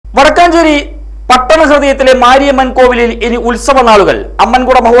വടക്കാഞ്ചേരി പട്ടണ ഹൃദയത്തിലെ മാരിയമ്മൻ കോവിലിൽ ഇനി ഉത്സവ നാളുകൾ.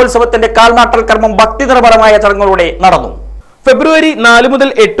 അമ്മൻകുട മഹോത്സവത്തിന്റെ കാൽനാട്ടൽ കർമ്മം ഭക്തിനിർഭരമായ ചടങ്ങുകളോടെ നടന്നു. ഫെബ്രുവരി 4 മുതൽ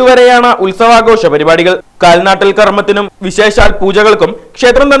 8 വരെയാണ് ഉത്സവാഘോഷ പരിപാടികൾ. കാൽനാട്ടൽ കർമ്മത്തിനും വിശേഷാൽ പൂജകൾക്കും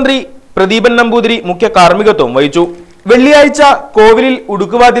ക്ഷേത്രം തന്ത്രി പ്രദീപൻ നമ്പൂതിരി മുഖ്യ കാർമ്മികത്വം വഹിച്ചു. വെള്ളിയാഴ്ച കോവിലിൽ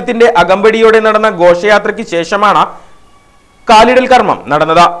ഉടുക്കുവാദ്യത്തിന്റെ അകമ്പടിയോടെ നടന്ന ഘോഷയാത്രയ്ക്ക് ശേഷമാണ് കാലിടൽ കർമ്മം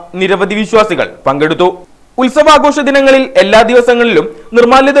നടന്നത്. നിരവധി വിശ്വാസികൾ പങ്കെടുത്തു. ഉത്സവാഘോഷ ദിനങ്ങളിൽ എല്ലാ ദിവസങ്ങളിലും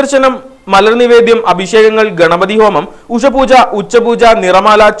നിർമാല്യ ദർശനം, മലർ നിവേദ്യം, അഭിഷേകങ്ങൾ, ഗണപതി ഹോമം, ഉഷപൂജ, ഉച്ചപൂജ,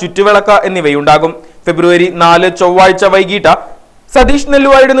 നിറമാല, ചുറ്റുവിളക്ക് എന്നിവയുണ്ടാകും. ഫെബ്രുവരി 4 ചൊവ്വാഴ്ച വൈകിട്ട് സതീഷ്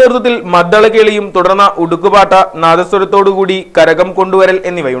നെല്ലുവായുടെ നേതൃത്വത്തിൽ മദ്ദളകേളിയും തുടർന്ന് ഉടുക്കുപാട്ട്, നാദസ്വരത്തോടുകൂടി കരകം കൊണ്ടുവരൽ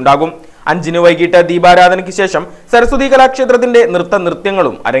എന്നിവയുണ്ടാകും. 5 വൈകിട്ട് ദീപാരാധനയ്ക്ക് ശേഷം സരസ്വതി കലാക്ഷേത്രത്തിന്റെ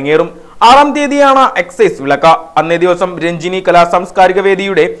നൃത്യങ്ങളും അരങ്ങേറും. 6 തീയതിയാണ് എക്സൈസ് വിളക്ക്. അന്നേ ദിവസം രഞ്ജിനി കലാ സാംസ്കാരിക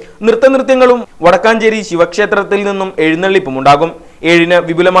വേദിയുടെ നൃത്യങ്ങളും വടക്കാഞ്ചേരി ശിവക്ഷേത്രത്തിൽ നിന്നും എഴുന്നള്ളിപ്പും ഉണ്ടാകും. 7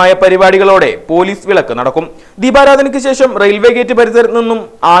 വിപുലമായ പരിപാടികളോടെ പോലീസ് വിളക്ക് നടക്കും. ദീപാരാധനയ്ക്ക് ശേഷം റെയിൽവേ ഗേറ്റ് പരിസരത്ത് നിന്നും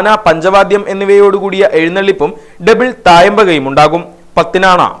ആന, പഞ്ചവാദ്യം എന്നിവയോടുകൂടിയ എഴുന്നള്ളിപ്പും ഡബിൾ തായമ്പകയും ഉണ്ടാകും.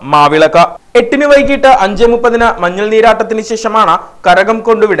 10 മാവിളക്ക്. 8 വൈകിട്ട് 5:30 മഞ്ഞൾ നീരാട്ടത്തിന് ശേഷമാണ് കരകം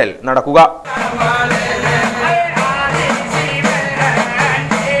കൊണ്ടുവിടൽ നടക്കുക.